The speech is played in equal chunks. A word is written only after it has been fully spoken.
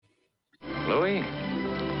Louis.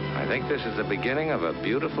 I think this is the beginning of a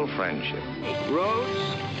beautiful friendship. Roads?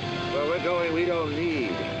 Where we're going, we don't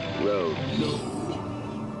need roads.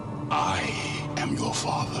 No. I am your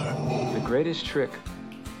father. The greatest trick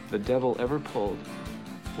the devil ever pulled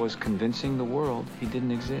was convincing the world he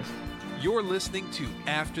didn't exist. You're listening to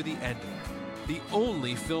After the Ending, the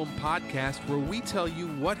only film podcast where we tell you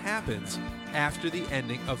what happens after the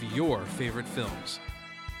ending of your favorite films.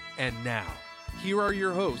 And now, here are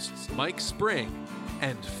your hosts, Mike Spring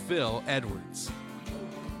and Phil Edwards.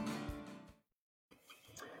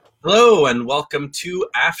 Hello and welcome to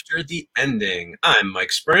After the Ending. I'm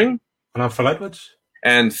Mike Spring. And I'm Phil Edwards.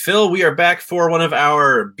 And Phil, we are back for one of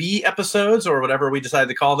our B episodes, or whatever we decide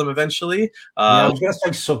to call them eventually. I was going to say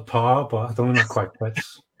subpar, but I don't know quite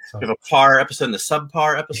fits. So. We have a par episode and a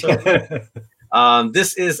subpar episode.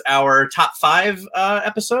 This is our top 5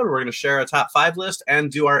 episode. We're going to share a top 5 list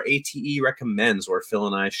and do our ATE recommends, where Phil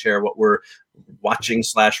and I share what we're watching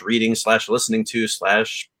 / reading / listening to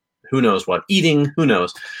 / who knows what, eating, who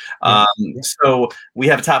knows. So we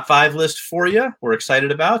have a top 5 list for you. We're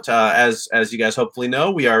excited about. As you guys hopefully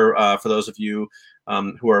know, we are, for those of you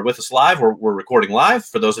who are with us live, we're recording live.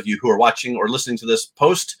 For those of you who are watching or listening to this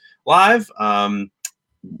post live,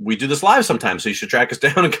 we do this live sometimes, so you should track us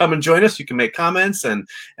down and come and join us. You can make comments and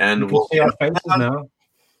we'll see our faces now.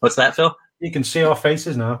 What's that, Phil? You can see our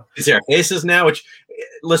faces now. You see our faces now, which,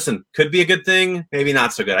 listen, could be a good thing, maybe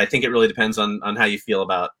not so good. I think it really depends on how you feel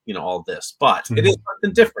about all of this, but it is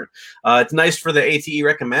something different. It's nice for the ATE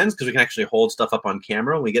recommends because we can actually hold stuff up on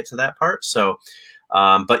camera when we get to that part. So,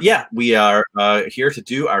 but yeah, we are here to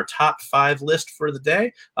do our top 5 list for the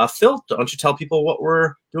day. Phil, don't you tell people what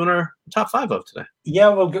we're doing our top 5 of today? Yeah,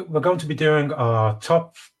 we're going to be doing our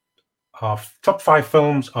top 5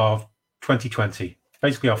 films of 2020.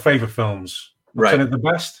 Basically, our favorite films. Right. The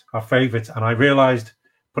best, our favorite. And I realized,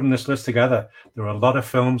 putting this list together, there are a lot of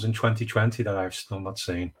films in 2020 that I've still not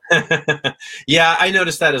seen. Yeah, I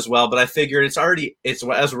noticed that as well. But I figured it's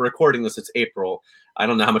as we're recording this, it's April. I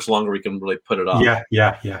don't know how much longer we can really put it off.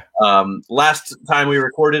 Yeah. Last time we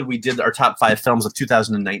recorded, we did our top 5 films of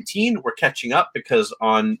 2019. We're catching up because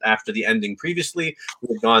after the ending previously,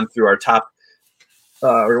 we've gone through our top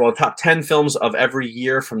 10 films of every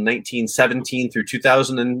year from 1917 through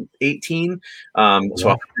 2018. So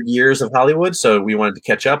 100 years of Hollywood. So we wanted to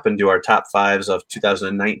catch up and do our top 5s of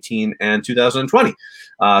 2019 and 2020.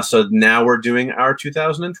 So now we're doing our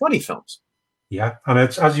 2020 films. Yeah, and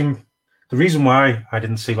it's the reason why I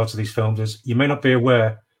didn't see lots of these films is you may not be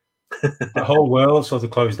aware the whole world sort of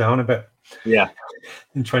closed down a bit. Yeah,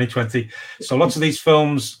 in 2020. So lots of these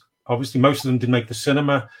films, obviously, most of them didn't make the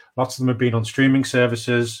cinema. Lots of them have been on streaming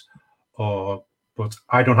services, but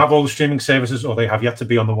I don't have all the streaming services, or they have yet to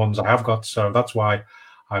be on the ones I have got. So that's why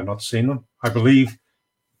I've not seen them. I believe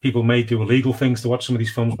people may do illegal things to watch some of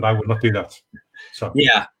these films, but I would not do that. So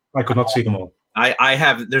yeah, I could not see them all. I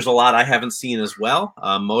have. There's a lot I haven't seen as well.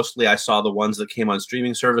 Mostly I saw the ones that came on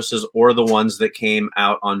streaming services or the ones that came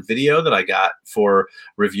out on video that I got for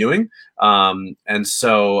reviewing. And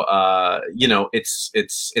so it's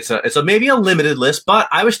a maybe a limited list, but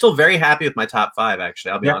I was still very happy with my top 5.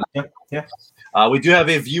 Actually, I'll be honest. Yeah. We do have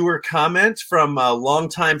a viewer comment from a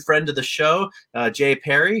longtime friend of the show, Jay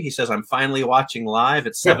Perry. He says, "I'm finally watching live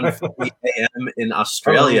at 7:40 a.m. in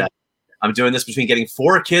Australia. I'm doing this between getting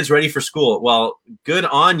 4 kids ready for school." Well, good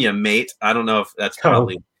on you, mate. I don't know if that's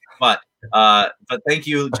probably, but thank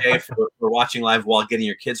you, Jay, for watching live while getting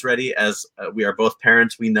your kids ready. As we are both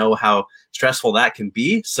parents, we know how stressful that can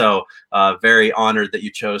be. So very honored that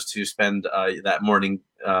you chose to spend that morning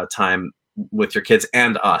time with your kids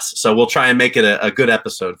and us. So we'll try and make it a good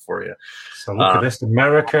episode for you. So look at this: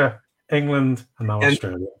 America, England, and now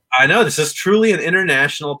Australia. I know this is truly an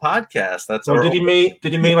international podcast. That's did he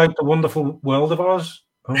mean like the wonderful world of Oz?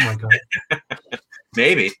 Oh my god.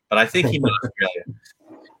 Maybe, but I think he meant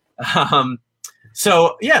Australia.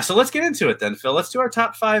 So let's get into it then, Phil. Let's do our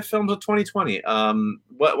top 5 films of 2020. Why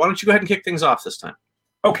don't you go ahead and kick things off this time?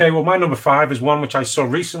 Okay, well, my number 5 is one which I saw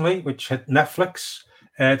recently, which hit Netflix.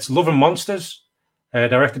 It's Love and Monsters,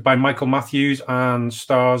 directed by Michael Matthews and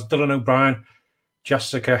stars Dylan O'Brien,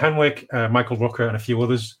 Jessica Henwick, Michael Rooker, and a few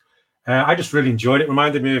others. I just really enjoyed it.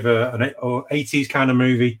 Reminded me of an 80s kind of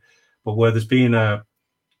movie, but where there's been the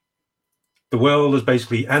world has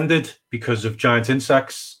basically ended because of giant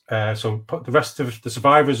insects. So the rest of the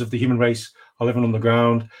survivors of the human race are living on the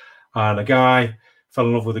ground, and a guy fell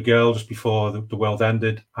in love with a girl just before the world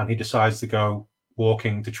ended, and he decides to go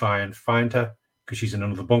walking to try and find her because she's in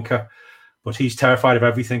another bunker. But he's terrified of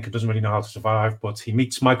everything and doesn't really know how to survive. But he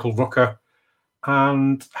meets Michael Rooker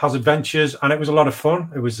and has adventures, and it was a lot of fun.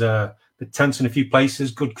 It was bit tense in a few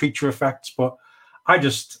places, good creature effects, but I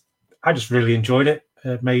just really enjoyed it.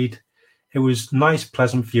 It was nice,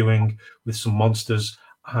 pleasant viewing with some monsters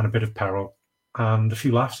and a bit of peril and a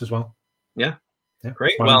few laughs as well. Yeah.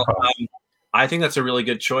 Great. Well, I think that's a really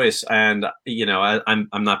good choice, and I'm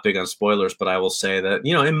not big on spoilers, but I will say that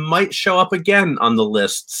it might show up again on the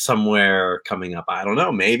list somewhere coming up. I don't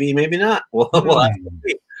know, maybe not. We'll have to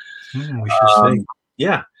see. We should see.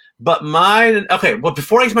 Yeah, but mine. Okay, well,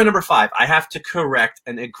 before I get to my number 5, I have to correct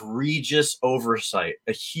an egregious oversight,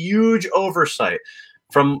 a huge oversight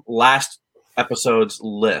from last episode's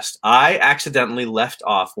list. I accidentally left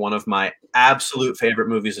off one of my absolute favorite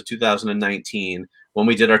movies of 2019 when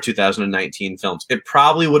we did our 2019 films. It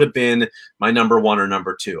probably would have been my number 1 or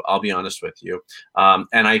number 2, I'll be honest with you.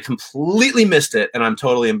 And I completely missed it, and I'm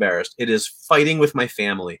totally embarrassed. It is Fighting with My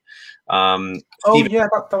Family. That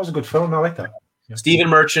was a good film. I like that. Yeah. Stephen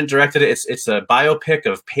Merchant directed it. It's a biopic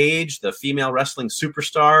of Paige, the female wrestling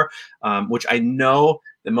superstar, which I know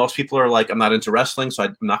that most people are like, I'm not into wrestling, so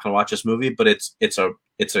I'm not going to watch this movie. But it's a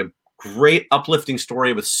great, uplifting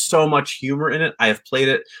story with so much humor in it. I have played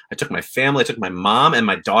it. I took my family, I took my mom and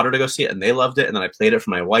my daughter to go see it, and they loved it. And then I played it for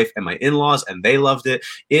my wife and my in-laws, and they loved it.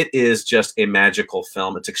 It is just a magical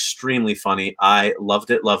film. It's extremely funny. I loved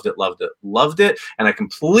it. And I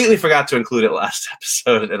completely forgot to include it last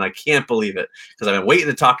episode, and I can't believe it because I've been waiting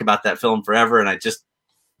to talk about that film forever, and I did.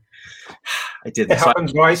 It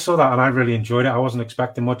happens. I saw that, and I really enjoyed it. I wasn't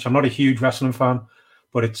expecting much. I'm not a huge wrestling fan,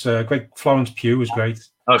 but it's great. Florence Pugh was great.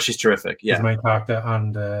 Oh, she's terrific. Yeah. The main character,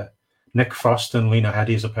 and Nick Frost and Lena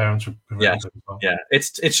Headey as her parents were really good as well. Yeah.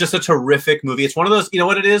 It's just a terrific movie. It's one of those, you know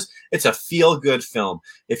what it is? It's a feel-good film.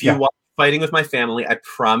 If you watch Fighting with My Family, I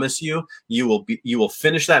promise you will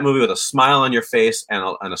finish that movie with a smile on your face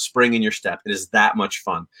and a spring in your step. It is that much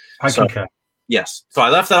fun. I concur. Yes. So I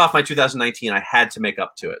left that off my 2019. I had to make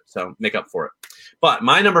up for it. But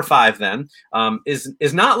my number 5 then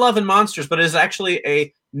is not Love and Monsters, but is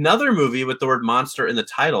actually another movie with the word monster in the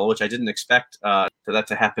title, which I didn't expect for that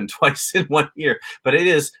to happen twice in one year. But it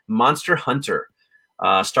is Monster Hunter,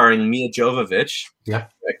 starring Mia Jovovich,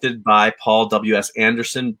 directed by Paul W.S.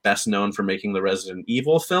 Anderson, best known for making the Resident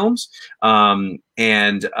Evil films.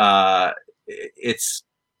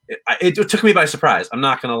 It took me by surprise. I'm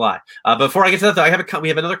not going to lie. Before I get to that, though, we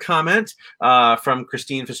have another comment from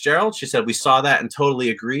Christine Fitzgerald. She said, "We saw that and totally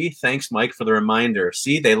agree. Thanks, Mike, for the reminder.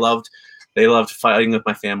 See, they loved Fighting with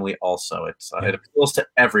My Family also. It appeals to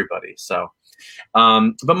everybody." So,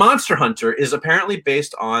 but Monster Hunter is apparently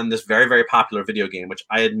based on this very, very popular video game, which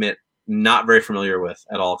I admit not very familiar with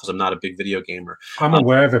at all because I'm not a big video gamer. I'm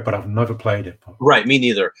aware of it, but I've never played it. Right, me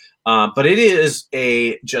neither. But it is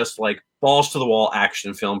a just like balls to the wall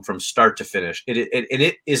action film from start to finish.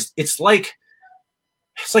 It's like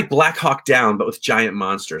Black Hawk Down, but with giant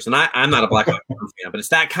monsters. And I'm not a Black Hawk Down fan, but it's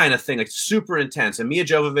that kind of thing, like super intense. And Mia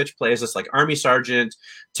Jovovich plays this like army sergeant,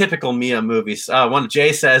 typical Mia movies.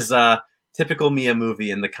 Jay says typical Mia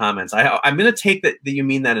movie in the comments. I'm going to take that you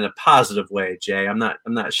mean that in a positive way, Jay. I'm not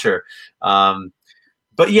sure.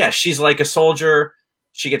 But yeah, she's like a soldier.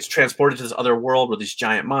 She gets transported to this other world where these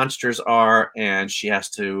giant monsters are, and she has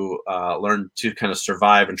to learn to kind of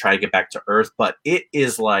survive and try to get back to Earth. But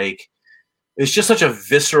it's just such a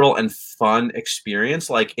visceral and fun experience.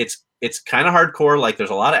 Like it's kind of hardcore. Like there's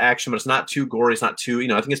a lot of action, but it's not too gory. It's not too,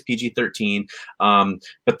 I think it's PG-13.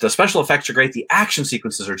 But the special effects are great. The action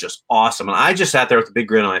sequences are just awesome. And I just sat there with a big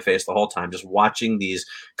grin on my face the whole time, just watching these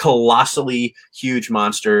colossally huge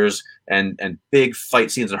monsters and big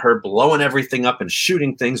fight scenes of her blowing everything up and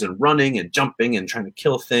shooting things and running and jumping and trying to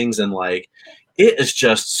kill things. And like, it is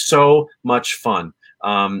just so much fun.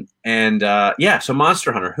 So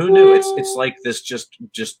Monster Hunter, who knew? It's like this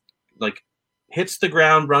just like hits the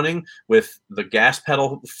ground running with the gas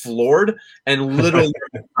pedal floored and literally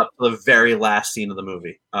up to the very last scene of the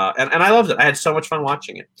movie. And I loved it. I had so much fun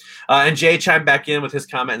watching it. And Jay chimed back in with his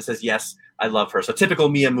comment and says, yes, I love her. So typical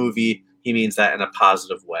Mia movie. He means that in a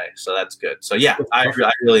positive way. So that's good. So yeah, I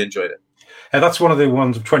really enjoyed it. That's one of the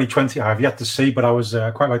ones of 2020 I have yet to see, but I was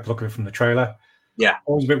quite like the look of it from the trailer. Yeah.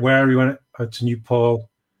 I was a bit wary when it's a new Paul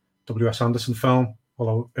W.S. Anderson film,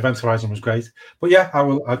 although Event Horizon was great. But yeah,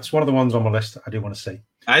 it's one of the ones on my list I do want to see.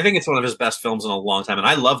 I think it's one of his best films in a long time. And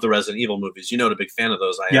I love the Resident Evil movies. What a big fan of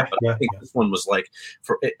those I am. But I think this one was like,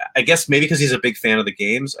 I guess maybe because he's a big fan of the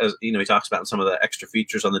games, as he talks about in some of the extra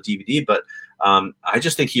features on the DVD. But I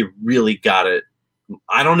just think he really got it.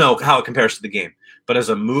 I don't know how it compares to the game. But as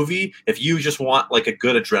a movie, if you just want like a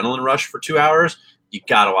good adrenaline rush for 2 hours, you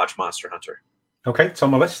got to watch Monster Hunter. Okay, it's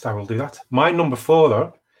on my list. I will do that. My number 4,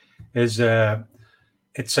 though, is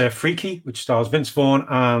it's Freaky, which stars Vince Vaughn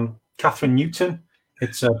and Catherine Newton.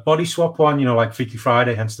 It's a body swap one, like Freaky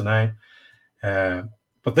Friday, hence the name.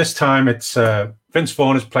 But this time it's Vince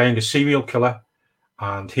Vaughn is playing a serial killer,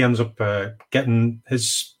 and he ends up getting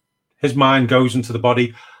his mind goes into the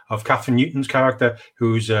body of Catherine Newton's character,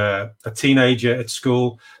 who's a teenager at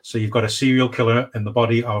school. So you've got a serial killer in the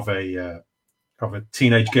body of a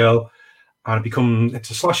teenage girl, and it's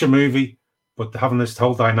a slasher movie, but they're having this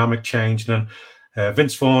whole dynamic change. And then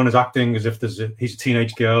Vince Vaughn is acting as if he's a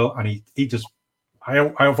teenage girl, and he just.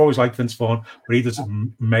 I've always liked Vince Vaughn, but he does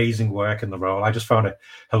amazing work in the role. I just found it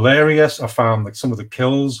hilarious. I found like some of the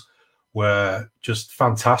kills were just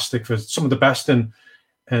fantastic, for some of the best in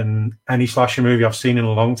any slasher movie I've seen in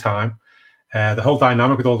a long time. The whole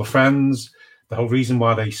dynamic with all the friends, the whole reason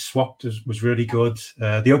why they swapped was really good.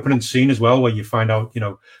 The opening scene as well, where you find out,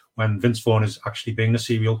 when Vince Vaughn is actually being a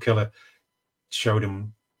serial killer, showed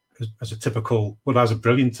him as a typical, as a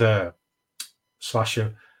brilliant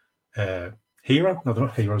slasher hero. No, they're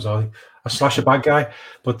not heroes, are they? A slasher bad guy.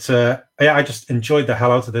 But I just enjoyed the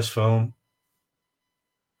hell out of this film.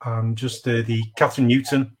 And just the Catherine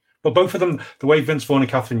Newton. But both of them, the way Vince Vaughn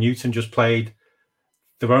and Catherine Newton just played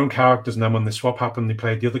their own characters, and then when the swap happened, they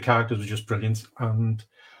played the other characters, was just brilliant. And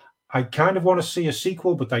I kind of want to see a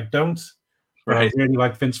sequel, but I don't. Right. I really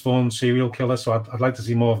like Vince Vaughn's serial killer, so I'd like to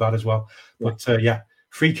see more of that as well. But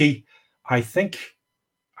Freaky, I think,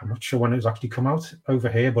 I'm not sure when it was actually come out over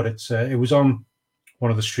here, but it was on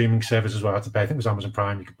one of the streaming services where I had to pay. I think it was Amazon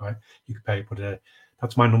Prime. You could pay, but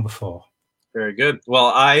that's my number 4. Very good.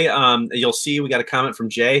 Well, you'll see we got a comment from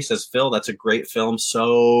Jay. Says, Phil, that's a great film.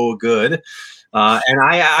 So good. And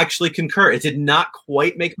I actually concur. It did not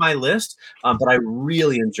quite make my list, but I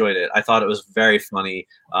really enjoyed it. I thought it was very funny.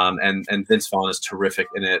 And Vince Vaughn is terrific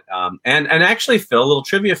in it. And actually, Phil, a little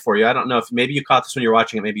trivia for you. I don't know if maybe you caught this when you were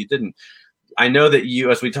watching it. Maybe you didn't. I know that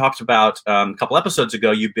you, as we talked about a couple episodes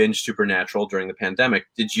ago, you binged Supernatural during the pandemic.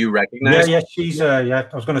 Did you recognize? Yeah, she's I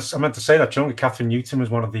meant to say that, John. Catherine Newton is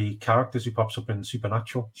one of the characters who pops up in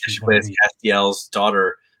Supernatural. She plays Castiel's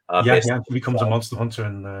daughter. She becomes a monster hunter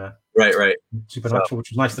in right Supernatural,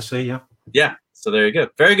 which was nice to see. Yeah. So there you go.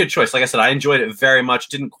 Very good choice. Like I said, I enjoyed it very much.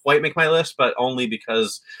 Didn't quite make my list, but only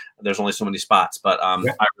because there's only so many spots. But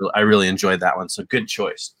I really enjoyed that one. So good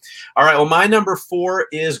choice. All right. Well, my number 4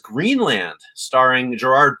 is Greenland, starring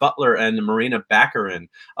Gerard Butler and Marina Baccarin.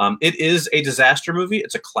 It is a disaster movie.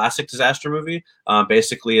 It's a classic disaster movie.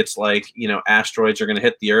 Basically, it's like, asteroids are going to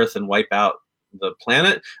hit the Earth and wipe out the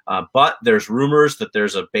planet, but there's rumors that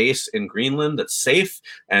there's a base in Greenland that's safe,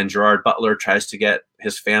 and Gerard Butler tries to get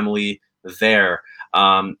his family there,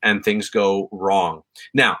 and things go wrong.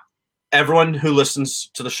 Now, everyone who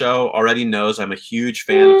listens to the show already knows I'm a huge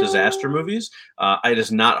fan of disaster movies. It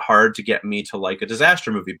is not hard to get me to like a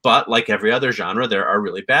disaster movie, but like every other genre, there are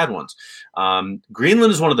really bad ones.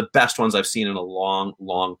 Greenland is one of the best ones I've seen in a long,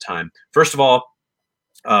 long time. First of all,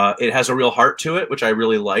 it has a real heart to it, which I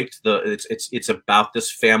really liked. It's about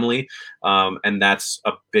this family, and that's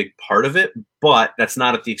a big part of it. But that's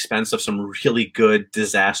not at the expense of some really good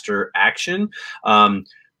disaster action.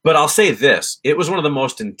 But I'll say this: it was one of the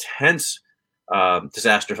most intense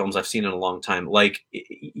disaster films I've seen in a long time. Like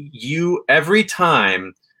every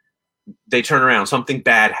time they turn around, something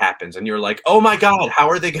bad happens, and you're like, "Oh my God, how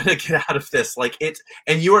are they going to get out of this?"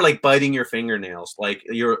 And you are like biting your fingernails. Like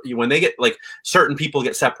when they get like certain people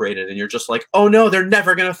get separated, and you're just like, "Oh no, they're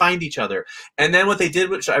never going to find each other." And then what they did,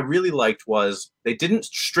 which I really liked, was they didn't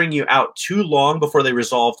string you out too long before they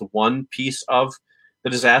resolved one piece of the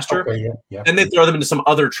disaster, and they throw them into some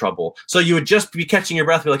other trouble. So you would just be catching your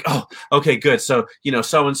breath, be like, "Oh, okay, good. So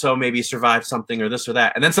so and so maybe survived something or this or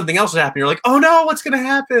that," and then something else would happen. You're like, "Oh no, what's going to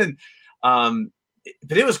happen?"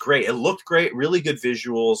 But it was great. It looked great. Really good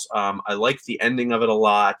visuals. I liked the ending of it a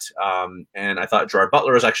lot, and I thought Gerard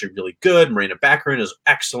Butler was actually really good. Marina Baccarin is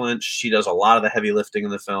excellent. She does a lot of the heavy lifting in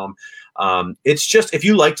the film. It's just, if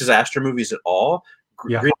you like disaster movies at all,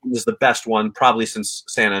 Greenland is the best one probably since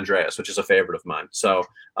San Andreas, which is a favorite of mine. So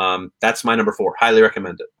that's my number 4. Highly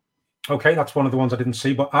recommend it. Okay, that's one of the ones I didn't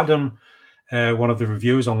see. But Adam, one of the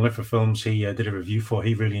reviewers on Live for Films, he did a review for.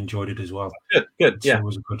 He really enjoyed it as well. Good. So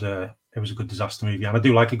it was a good disaster movie, and I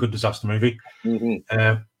do like a good disaster movie.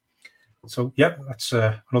 Mm-hmm. So that's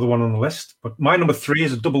another one on the list. But my number 3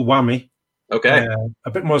 is a double whammy. Okay, a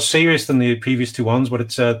bit more serious than the previous 2 ones, but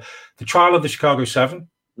it's The Trial of the Chicago 7.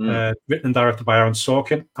 Written and directed by Aaron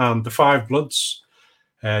Sorkin, and The Five Bloods,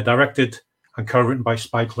 directed and co-written by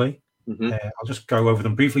Spike Lee. Mm-hmm. I'll just go over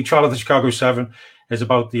them briefly. Trial of the Chicago 7 is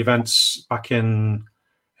about the events back in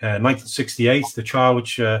 1968, the trial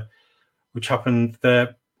which happened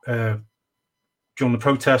there during during the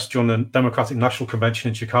protest, during the Democratic National Convention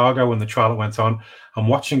in Chicago, when the trial went on. I'm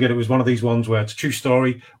watching it. It was one of these ones where it's a true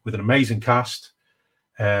story with an amazing cast,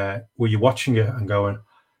 where you're watching it and going,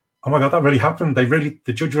 oh my God, that really happened.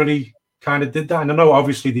 The judge really kind of did that. And I know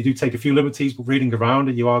obviously they do take a few liberties, but reading around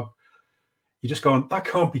it, you're just going, that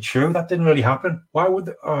can't be true. That didn't really happen. Why would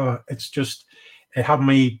it had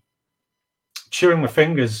me chewing my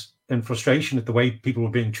fingers in frustration at the way people were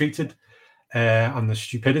being treated and the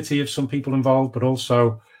stupidity of some people involved, but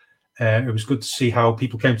also it was good to see how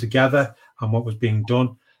people came together and what was being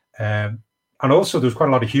done. And also there was quite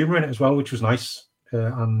a lot of humor in it as well, which was nice.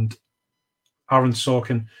 And Aaron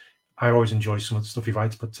Sorkin, I always enjoy some of the stuff he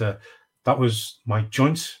writes, but that was my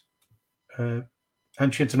joint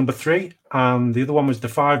entry into number 3. And the other one was The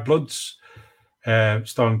Five Bloods,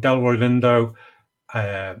 starring Delroy Lindo,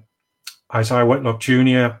 Isaiah Whitlock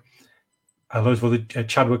Jr., loads of other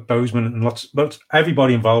Chadwick Boseman, and lots.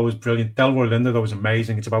 Everybody involved was brilliant. Delroy Lindo, that was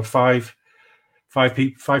amazing. It's about five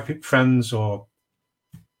friends, or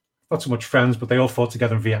not so much friends, but they all fought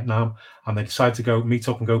together in Vietnam, and they decide to go meet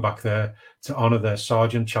up and go back there to honor their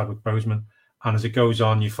sergeant, Chadwick Boseman. And as it goes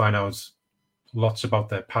on, you find out lots about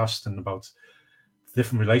their past and about the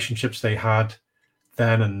different relationships they had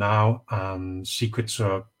then and now, and secrets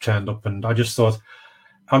are turned up. And I just thought,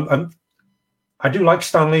 I do like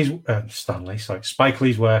Spike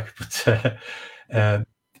Lee's work, but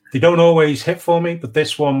they don't always hit for me. But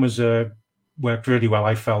this one was worked really well,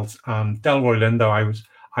 I felt. And Delroy Lindo,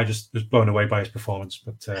 I just was blown away by his performance.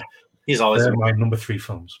 But he's always my number 3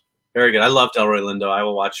 films. Very good. I love Delroy Lindo. I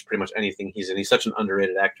will watch pretty much anything he's in. He's such an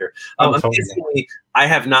underrated actor. Amazingly, I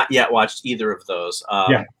have not yet watched either of those.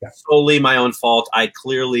 Solely my own fault. I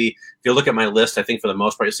clearly, if you look at my list, I think for the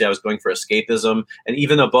most part, you see I was going for escapism. And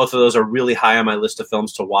even though both of those are really high on my list of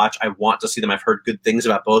films to watch, I want to see them. I've heard good things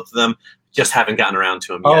about both of them. Just haven't gotten around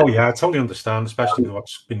to them yet. Oh, yeah, I totally understand, especially with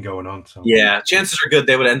what's been going on. So. Yeah, chances are good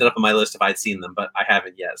they would have ended up on my list if I'd seen them, but I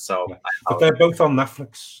haven't yet. So, yeah. But they're both on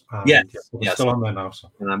Netflix. Yes. Still on there now. So.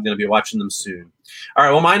 And I'm going to be watching them soon. All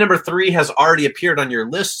right, well, my number 3 has already appeared on your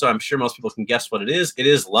list, so I'm sure most people can guess what it is. It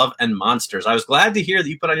is Love and Monsters. I was glad to hear that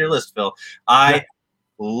you put on your list, Phil. I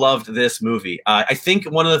loved this movie. I think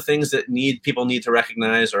one of the things that people need to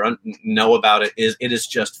recognize or know about it is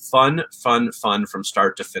just fun from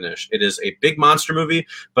start to finish. It is a big monster movie,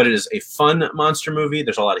 but it is a fun monster movie.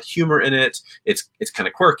 There's a lot of humor in it. It's kind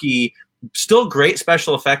of quirky. Still great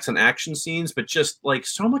special effects and action scenes, but just like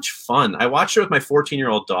so much fun. I watched it with my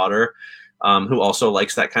 14-year-old daughter, who also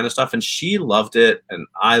likes that kind of stuff, and she loved it, and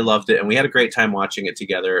I loved it, and we had a great time watching it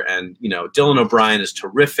together. And Dylan O'Brien is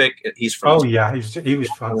terrific. He's from he was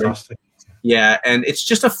fantastic. Yeah, and it's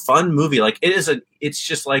just a fun movie. Like it's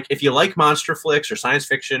just like if you like monster flicks or science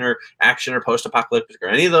fiction or action or post-apocalyptic or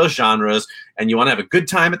any of those genres, and you want to have a good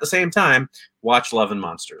time at the same time, watch Love and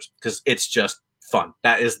Monsters, because it's just fun.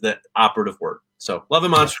 That is the operative word. So Love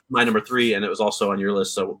and Monsters, my number 3, and it was also on your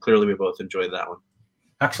list. So clearly we both enjoyed that one.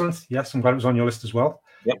 Excellent. Yes, I'm glad it was on your list as well.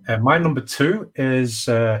 Yep. My number 2 is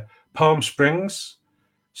Palm Springs,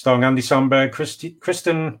 starring Andy Samberg,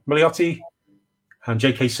 Kristen Milioti, and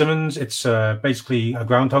J.K. Simmons. It's basically a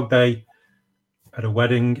Groundhog Day at a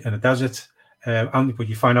wedding in a desert. But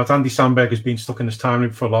you find out Andy Samberg has been stuck in this time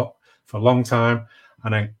loop for a long time.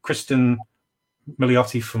 And then Kristen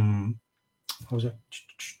Milioti from, what was it?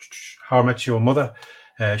 How I Met Your Mother.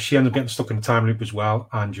 She ends up getting stuck in a time loop as well.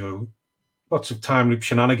 And lots of time loop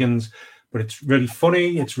shenanigans, but it's really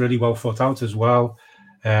funny. It's really well thought out as well.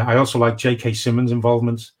 I also like J.K. Simmons'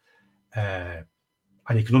 involvement, and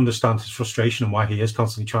you can understand his frustration and why he is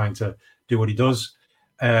constantly trying to do what he does.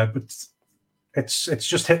 But it's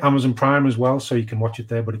just hit Amazon Prime as well, so you can watch it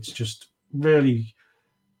there. But it's just really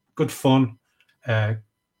good fun,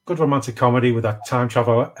 good romantic comedy with that time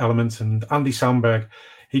travel element. And Andy Samberg,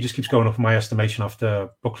 he just keeps going up in my estimation after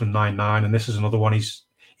Brooklyn Nine-Nine, and this is another one.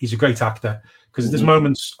 He's a great actor, because there's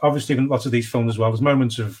moments, obviously in lots of these films as well, there's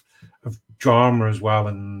moments of drama as well,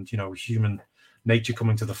 and human nature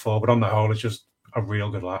coming to the fore. But on the whole, it's just a real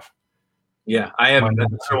good laugh. Yeah, I haven't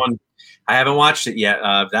watched it yet.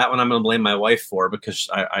 That one I'm going to blame my wife for, because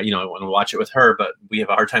I want to watch it with her, but we have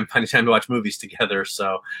a hard time finding time to watch movies together.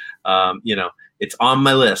 So, it's on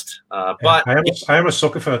my list. But I am a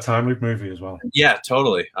sucker for a time loop movie as well. Yeah,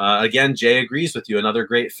 totally. Again, Jay agrees with you. Another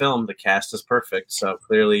great film. The cast is perfect. So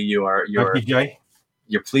clearly you're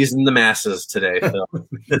pleasing the masses today, Phil.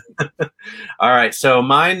 All right. So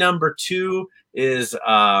my number 2 is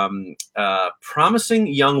Promising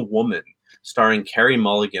Young Woman, starring Carey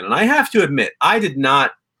Mulligan. And I have to admit, I did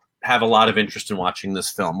not have a lot of interest in watching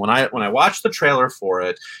this film. When I watched the trailer for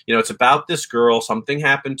it, it's about this girl. Something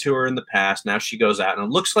happened to her in the past. Now she goes out, and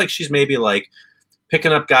it looks like she's maybe like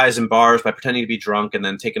picking up guys in bars by pretending to be drunk and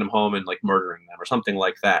then taking them home and like murdering them or something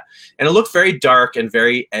like that. And it looked very dark and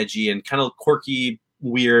very edgy and kind of quirky,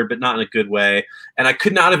 weird, but not in a good way. And I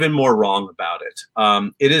could not have been more wrong about it.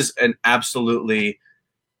 It is an absolutely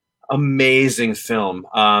amazing film.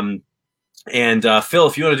 And Phil,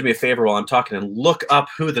 if you want to do me a favor while I'm talking and look up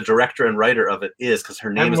who the director and writer of it is, because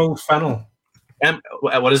her name Emerald is Fennell.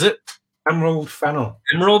 What is it? Emerald Fennell.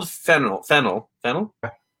 Emerald Fennell.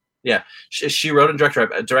 Yeah, she wrote and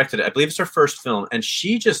directed it. I believe it's her first film, and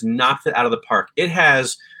she just knocked it out of the park. It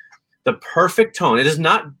has the perfect tone. It is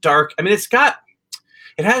not dark. I mean, it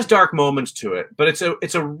has dark moments to it, but it's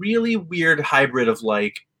a really weird hybrid of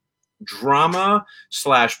like drama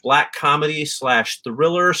 / black comedy /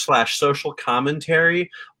 thriller / social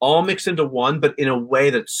commentary, all mixed into one, but in a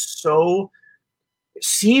way that's so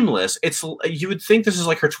seamless. You would think this is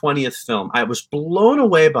like her 20th film. I was blown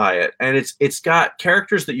away by it, and it's got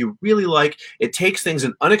characters that you really like. It takes things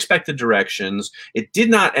in unexpected directions. It did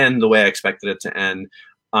not end the way I expected it to end.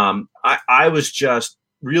 I was just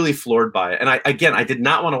really floored by it, and I did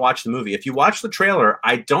not want to watch the movie. If you watch the trailer,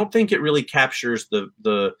 I don't think it really captures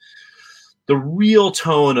the real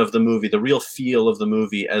tone of the movie, the real feel of the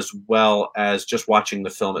movie, as well as just watching the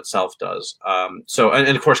film itself does. And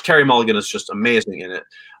of course, Carey Mulligan is just amazing in it.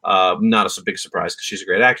 Not a big surprise because she's a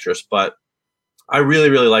great actress, but I really,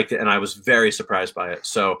 really liked it, and I was very surprised by it.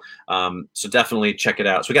 So definitely check it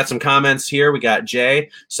out. So we got some comments here. We got Jay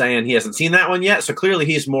saying he hasn't seen that one yet. So clearly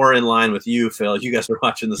he's more in line with you, Phil. You guys are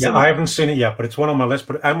watching the cinema. I haven't seen it yet, but it's one on my list.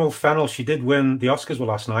 But Emerald Fennell, she did win the Oscars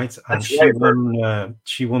last night, and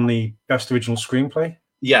she won the Best Original Screenplay.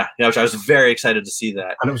 Yeah, which I was very excited to see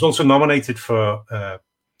that. And it was also nominated for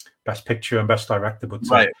Best Picture and Best Director. But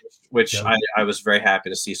which I was very happy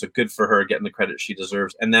to see. So good for her getting the credit she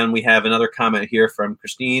deserves. And then we have another comment here from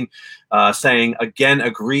Christine saying, again,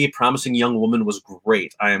 agree, Promising Young Woman was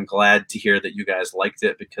great. I am glad to hear that you guys liked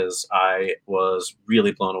it because I was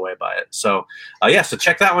really blown away by it. So so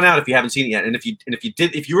check that one out if you haven't seen it yet. And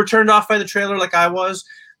if you were turned off by the trailer like I was,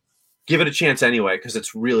 give it a chance anyway, because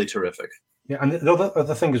it's really terrific. Yeah, and the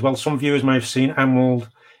other thing as well, some viewers may have seen Emerald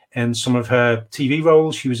in some of her TV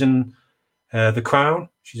roles. She was in The Crown.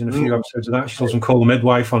 She's in a few episodes of that. She's also in Call the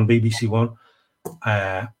Midwife on BBC One.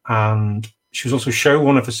 And she was also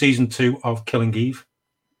showrunner for season 2 of Killing Eve.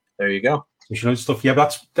 There you go. So she knows stuff. Yeah,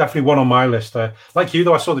 that's definitely one on my list. Like you,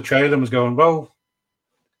 though, I saw the trailer and was going, well,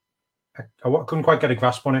 I couldn't quite get a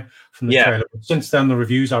grasp on it from the trailer. But since then, the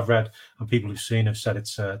reviews I've read and people who've seen have said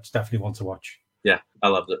it's definitely one to watch. Yeah, I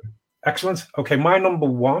loved it. Excellent. Okay, my number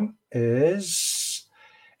one is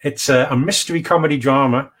it's a mystery comedy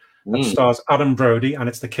drama that stars Adam Brody, and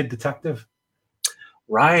it's The Kid Detective.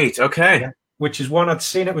 Right, okay. Yeah, which is one I'd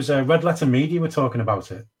seen. It was Red Letter Media were talking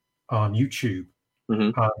about it on YouTube.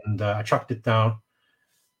 And I tracked it down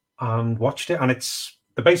and watched it. And it's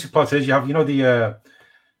the basic plot is you have,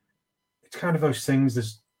 it's kind of those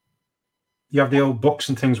things. You have the old books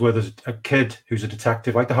and things where there's a kid who's a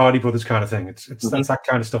detective, like the Hardy Brothers kind of thing. It's that's that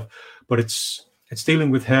kind of stuff. But it's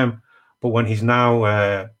dealing with him, but when he's now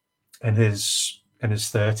in his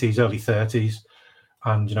 30s, early 30s,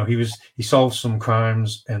 and he solved some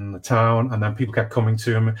crimes in the town, and then people kept coming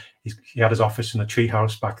to him. He had his office in a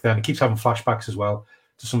treehouse back then. He keeps having flashbacks as well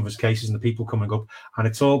to some of his cases and the people coming up. And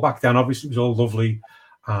it's all back then. Obviously, it was all lovely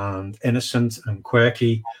and innocent and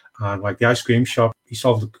quirky. And like the ice cream shop, he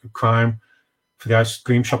solved a crime for the ice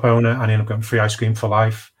cream shop owner, and he ended up getting free ice cream for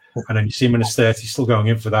life. And then you see him in his 30s, still going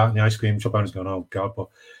in for that. And the ice cream shop owner's going, "Oh God!"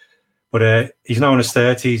 But he's now in his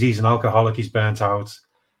 30s. He's an alcoholic. He's burnt out,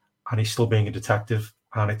 and he's still being a detective.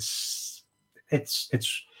 And it's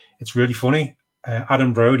really funny.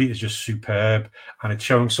 Adam Brody is just superb, and it's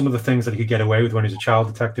showing some of the things that he could get away with when he's a child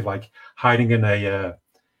detective, like hiding in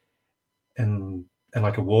in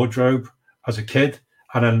like a wardrobe as a kid,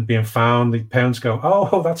 and then being found. The parents go,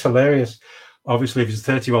 "Oh, that's hilarious." Obviously, if he's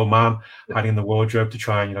a 30-year-old man hiding in the wardrobe to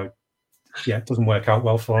try and it doesn't work out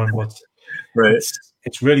well for him. But right.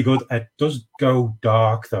 It's really good. It does go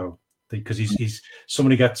dark though, because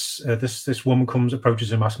somebody gets this woman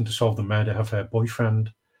approaches him asking to solve the murder of her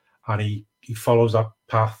boyfriend, and he follows that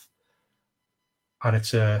path. And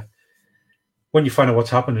it's when you find out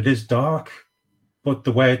what's happened, it is dark, but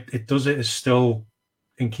the way it does it is still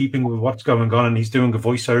in keeping with what's going on. And he's doing a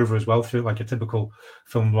voiceover as well through like a typical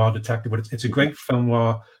film noir detective. But it's a great film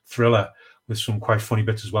noir thriller with some quite funny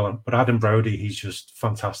bits as well. But Adam Brody, he's just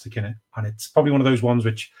fantastic in it, and it's probably one of those ones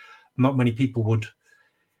which not many people would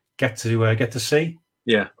get to see.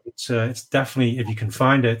 Yeah, it's definitely, if you can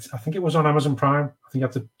find it. I think it was on Amazon Prime. I think you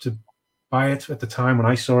have to buy it at the time when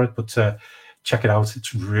I saw it, but check it out.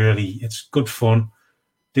 It's good fun,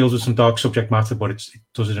 deals with some dark subject matter, but it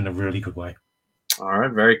does it in a really good way. All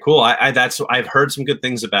right, very cool. I've heard some good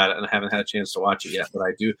things about it, and I haven't had a chance to watch it yet. But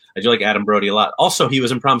I do like Adam Brody a lot. Also, he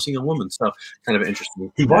was in Promising Young Woman, so kind of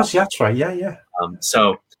interesting. He was, yeah, that's right, yeah.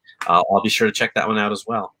 So I'll be sure to check that one out as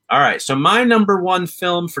well. All right, so my number one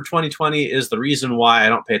film for 2020 is the reason why I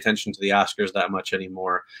don't pay attention to the Oscars that much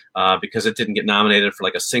anymore, because it didn't get nominated for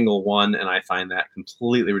like a single one, and I find that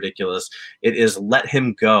completely ridiculous. It is Let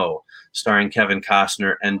Him Go, starring Kevin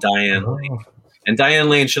Costner and Diane Lane. And Diane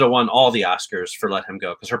Lane should have won all the Oscars for Let Him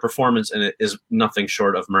Go, because her performance in it is nothing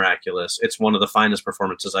short of miraculous. It's one of the finest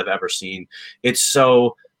performances I've ever seen. It's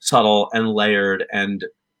so subtle and layered and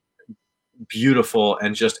beautiful,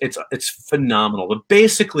 and just it's phenomenal. But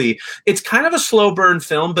basically, it's kind of a slow burn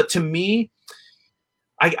film, but to me,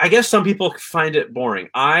 I guess some people find it boring.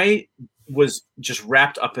 I was just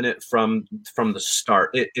wrapped up in it from the start.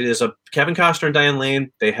 It is a Kevin Costner and Diane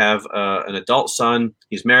Lane. They have an adult son.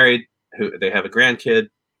 He's married. They have a grandkid.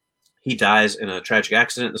 He dies in a tragic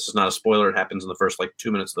accident. This is not a spoiler. It happens in the first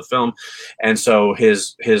 2 minutes of the film. And so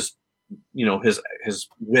his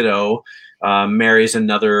widow marries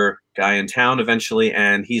another guy in town eventually,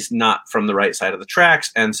 and he's not from the right side of the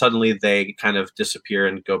tracks. And suddenly they kind of disappear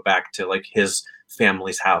and go back to his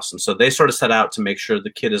family's house. And so they sort of set out to make sure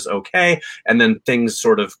the kid is okay. And then things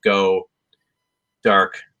sort of go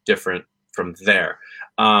dark, different from there.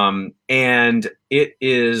 And it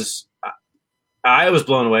is, I was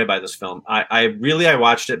blown away by this film. I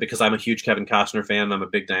watched it because I'm a huge Kevin Costner fan. I'm a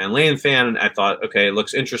big Diane Lane fan. And I thought, okay, it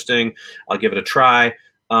looks interesting. I'll give it a try.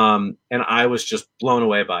 And I was just blown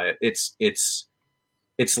away by it. It's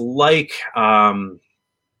like,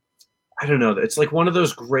 I don't know. It's like one of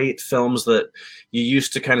those great films that you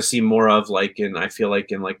used to kind of see more of, I feel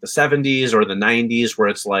like in the 70s or the 90s, where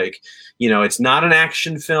it's it's not an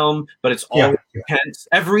action film, but it's all tense.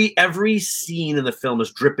 Every scene in the film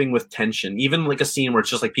is dripping with tension. Even a scene where it's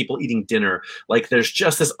just people eating dinner. There's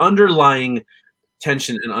just this underlying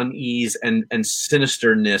tension and unease and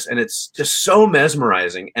sinisterness, and it's just so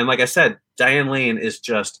mesmerizing. And like I said, Diane Lane is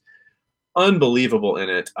just unbelievable in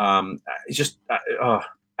it.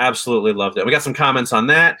 Absolutely loved it. We got some comments on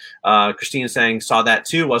that. Christine saying, saw that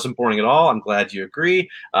too. Wasn't boring at all. I'm glad you agree.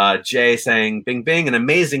 Jay saying, bing, bing, an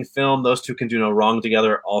amazing film. Those two can do no wrong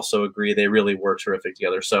together. Also agree. They really were terrific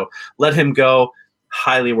together. So Let Him Go.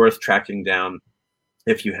 Highly worth tracking down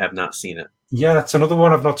if you have not seen it. Yeah, that's another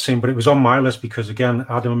one I've not seen, but it was on my list because, again,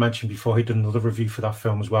 Adam mentioned before, he did another review for that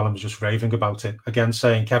film as well and was just raving about it. Again,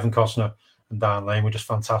 saying Kevin Costner and Diane Lane were just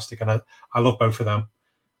fantastic. And I love both of them.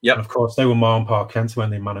 Yep. And of course, they were Ma and Pa Kent when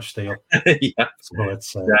they Man of Steel. Yeah, so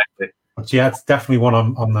it's, exactly. But yeah, it's definitely one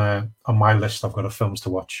on my list. I've got of films to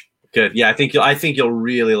watch. Good. Yeah, I think you'll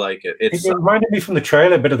really like it. It reminded me from the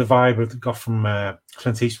trailer a bit of the vibe it got from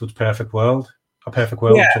Clint Eastwood's Perfect World. A Perfect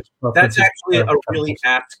World. Yeah, that's actually a really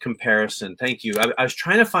apt comparison. Thank you. I was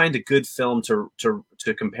trying to find a good film to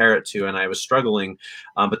compare it to, and I was struggling.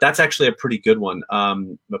 But that's actually a pretty good one.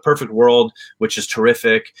 The Perfect World, which is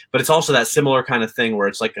terrific, but it's also that similar kind of thing where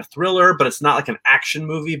it's like a thriller, but it's not like an action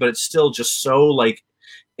movie, but it's still just so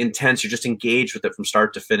intense. You're just engaged with it from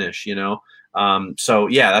start to finish, So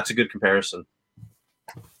yeah, that's a good comparison.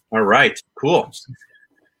 All right, cool.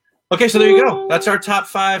 Okay, so there you go. That's our top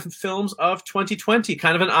 5 films of 2020.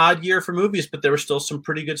 Kind of an odd year for movies, but there was still some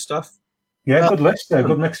pretty good stuff. Yeah, good list.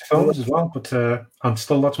 Good mix of films as well. But and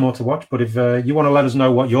still lots more to watch. But if you want to let us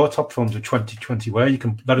know what your top films of 2020 were, you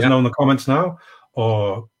can let us know in the comments now,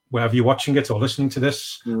 or wherever you're watching it or listening to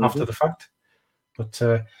this after the fact. But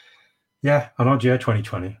yeah, an odd year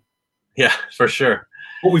 2020. Yeah, for sure.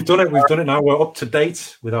 But we've done it. We've done it now. We're up to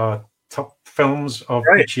date with our top films of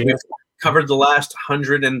each year. Covered the last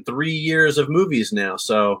 103 years of movies now,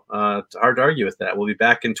 so it's hard to argue with that. We'll be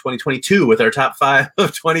back in 2022 with our top 5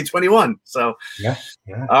 of 2021. So yeah.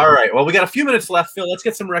 All right, well, we got a few minutes left, Phil. Let's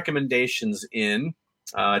get some recommendations in.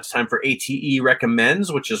 It's time for ATE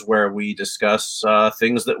Recommends, which is where we discuss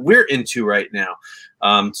things that we're into right now.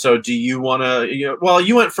 So do you want to, well,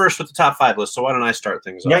 you went first with the top 5 list, so why don't I start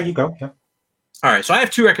things off? Yeah, you go. Yeah. All right, so I have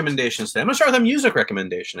 2 recommendations today. I'm going to start with a music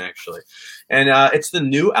recommendation, actually. And it's the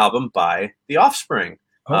new album by The Offspring.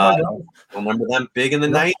 Remember them big in the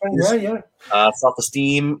 90s? Yeah.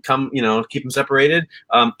 Self-esteem, keep them separated.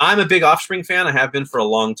 I'm a big Offspring fan. I have been for a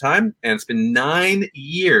long time. And it's been 9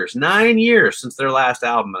 years since their last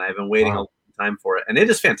album. And I've been waiting a long time for it. And it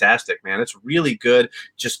is fantastic, man. It's really good.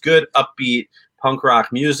 Just good, upbeat punk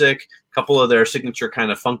rock music. A couple of their signature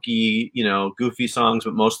kind of funky, goofy songs,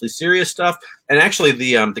 but mostly serious stuff. And actually,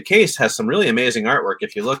 the case has some really amazing artwork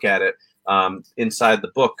if you look at it inside the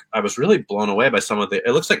book. I was really blown away by some of it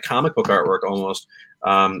looks like comic book artwork almost.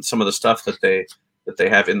 Some of the stuff that that they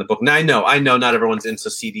have in the book. Now I know not everyone's into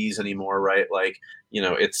CDs anymore, right? Like,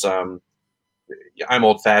 it's I'm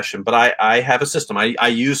old fashioned, but I have a system. I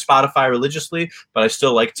use Spotify religiously, but I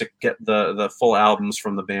still like to get the full albums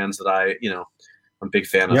from the bands that I'm a big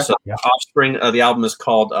fan of. Offspring, the album is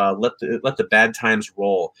called Let the Bad Times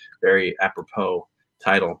Roll. Very apropos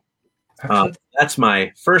title. That's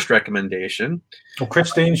my first recommendation. Well,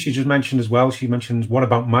 Christine, she just mentioned as well. She mentions What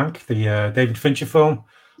About Mank, the David Fincher film,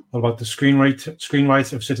 all about the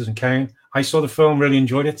screenwriter of Citizen Kane. I saw the film, really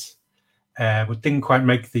enjoyed it, but didn't quite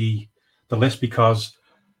make the list because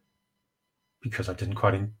I didn't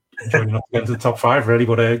quite enjoy enough to get into the top 5, really.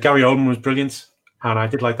 But Gary Oldman was brilliant, and I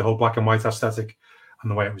did like the whole black and white aesthetic and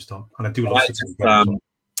the way it was done. And I do love it.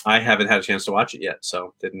 I haven't had a chance to watch it yet,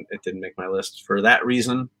 so it didn't make my list for that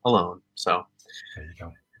reason alone. So there you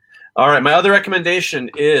go. All right, my other recommendation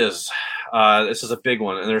is this is a big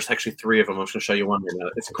one, and there's actually 3 of them. I'm just going to show you one right now.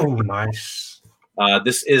 It's cool. Oh, nice.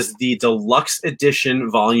 This is the Deluxe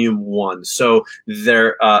Edition, Volume 1. So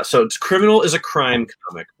it's Criminal is a Crime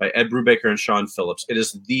comic by Ed Brubaker and Sean Phillips. It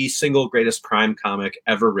is the single greatest crime comic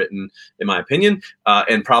ever written, in my opinion,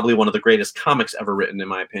 and probably one of the greatest comics ever written, in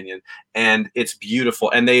my opinion. And it's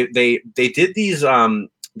beautiful. And they did these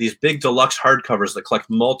big deluxe hardcovers that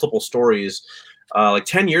collect multiple stories like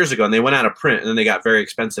 10 years ago, and they went out of print, and then they got very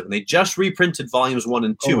expensive. And they just reprinted volumes 1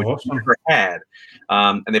 and 2, which we never had.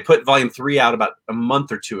 And they put volume 3 out about a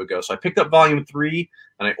month or 2 ago. So I picked up volume 3,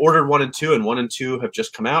 and I ordered 1 and 2, and 1 and 2 have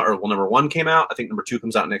just come out. Or number 1 came out. I think number 2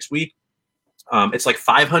 comes out next week. It's like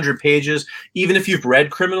 500 pages. Even if you've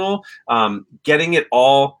read Criminal, getting it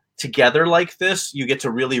all together like this, you get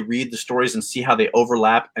to really read the stories and see how they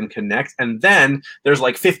overlap and connect. And then there's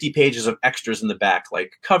like 50 pages of extras in the back,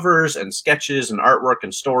 like covers and sketches and artwork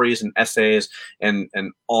and stories and essays and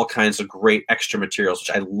all kinds of great extra materials,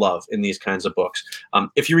 which I love in these kinds of books.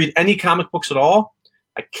 If you read any comic books at all,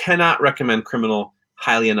 I cannot recommend Criminal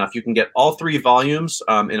highly enough. You can get all 3 volumes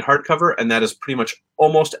in hardcover, and that is pretty much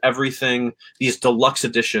almost everything. These deluxe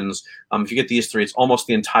editions, if you get these 3, it's almost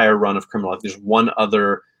the entire run of Criminal. There's one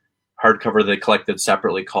other hardcover they collected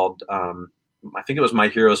separately called I think it was My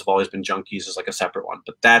Heroes Have Always Been Junkies is like a separate one,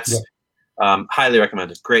 but that's highly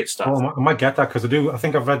recommended. Great stuff. I might get that because I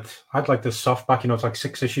think I'd like the softback, it's like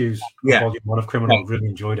 6 issues. Volume 1 of Criminal. I really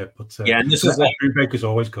enjoyed it. But and this is Brubaker's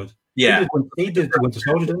always good. Yeah, he did the Winter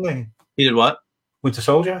Soldier, didn't he? He did what? Winter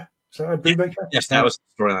Soldier. Is that Brubaker? Yes, that was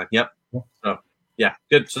the storyline. Yep. So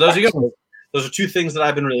good. So those are good. Those are 2 things that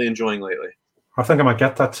I've been really enjoying lately. I think I might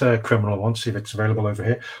get that Criminal one, see if it's available over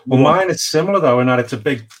here. Well, mine is similar though, in that it's a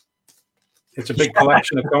big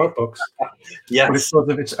collection of comic books. Yeah, but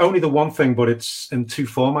it's only the one thing, but it's in 2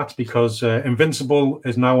 formats because Invincible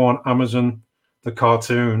is now on Amazon, the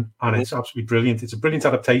cartoon, and it's absolutely brilliant. It's a brilliant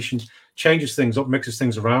adaptation, changes things up, mixes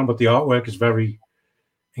things around, but the artwork is very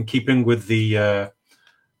in keeping with the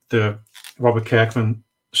Robert Kirkman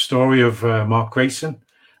story of Mark Grayson.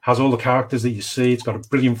 Has all the characters that you see. It's got a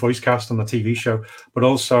brilliant voice cast on the TV show. But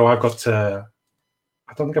also I've got, I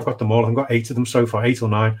don't think I've got them all. I've got 8 of them so far, 8 or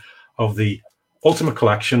 9 of the Ultimate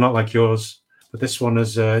Collection, not like yours. But this one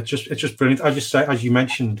is it's just brilliant. I just say, as you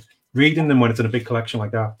mentioned, reading them when it's in a big collection like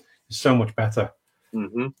that is so much better.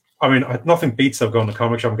 Mm-hmm. I mean, nothing beats though going to the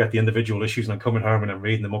comic shop and get the individual issues and then coming home and then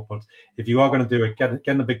reading them up. But if you are going to do it,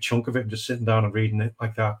 getting a big chunk of it and just sitting down and reading it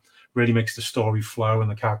like that really makes the story flow and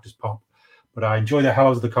the characters pop. But I enjoyed the hell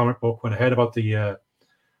out of the comic book. When I heard about the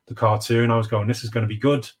cartoon, I was going, this is going to be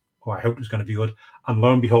good. Or I hope it was going to be good. And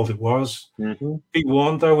lo and behold, it was. Mm-hmm. Be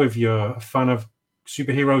warned, though, if you're a fan of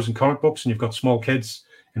superheroes and comic books and you've got small kids,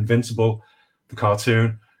 Invincible, the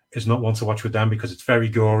cartoon, is not one to watch with them because it's very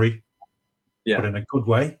gory. Yeah. But in a good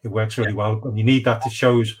way. It works really well. And you need that to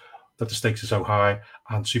show that the stakes are so high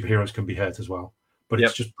and superheroes can be hurt as well. But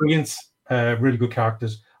it's just brilliant, really good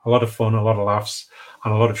characters. A lot of fun, a lot of laughs,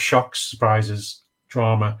 and a lot of shocks, surprises,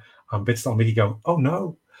 drama, and bits that'll make you go, "Oh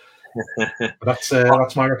no!" That's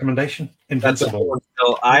my recommendation. Invincible.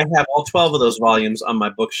 So I have all 12 of those volumes on my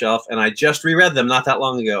bookshelf, and I just reread them not that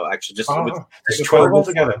long ago. Actually, just 12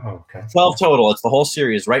 altogether. Oh, okay. 12 total. It's the whole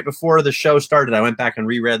series. Right before the show started, I went back and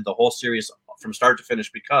reread the whole series from start to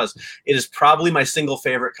finish because it is probably my single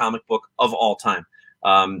favorite comic book of all time.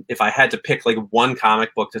 If I had to pick like one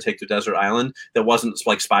comic book to take to Desert Island that wasn't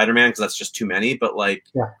like Spider-Man, because that's just too many, but like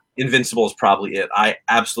Invincible is probably it. I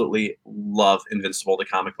absolutely love Invincible, the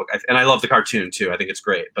comic book. And I love the cartoon too. I think it's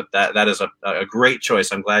great, but that is a great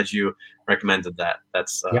choice. I'm glad you recommended that.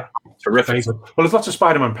 That's terrific. Well, there's lots of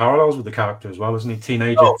Spider-Man parallels with the character as well, isn't he?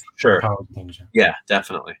 Teenager. Oh, for sure. Things, yeah,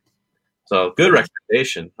 definitely. So good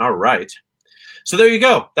recommendation. All right. So there you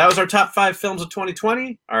go. That was our top 5 films of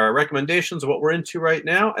 2020, our recommendations of what we're into right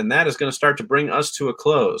now, and that is going to start to bring us to a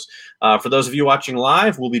close. For those of you watching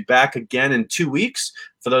live, we'll be back again in 2 weeks.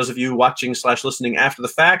 For those of you watching / listening after the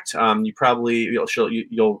fact, you probably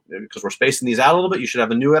you'll because we're spacing these out a little bit. You should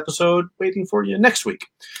have a new episode waiting for you next week.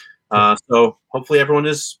 So hopefully everyone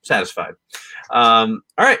is satisfied. All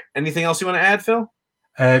right. Anything else you want to add, Phil?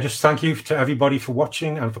 Just thank you to everybody for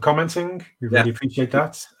watching and for commenting. We really appreciate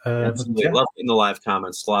that. Absolutely. Love in the live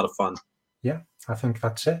comments. It's a lot of fun. Yeah, I think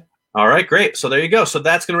that's it. All right, great. So there you go. So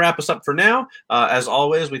that's going to wrap us up for now. As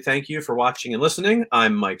always, we thank you for watching and listening.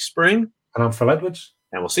 I'm Mike Spring. And I'm Phil Edwards.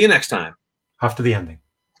 And we'll see you next time. After the ending.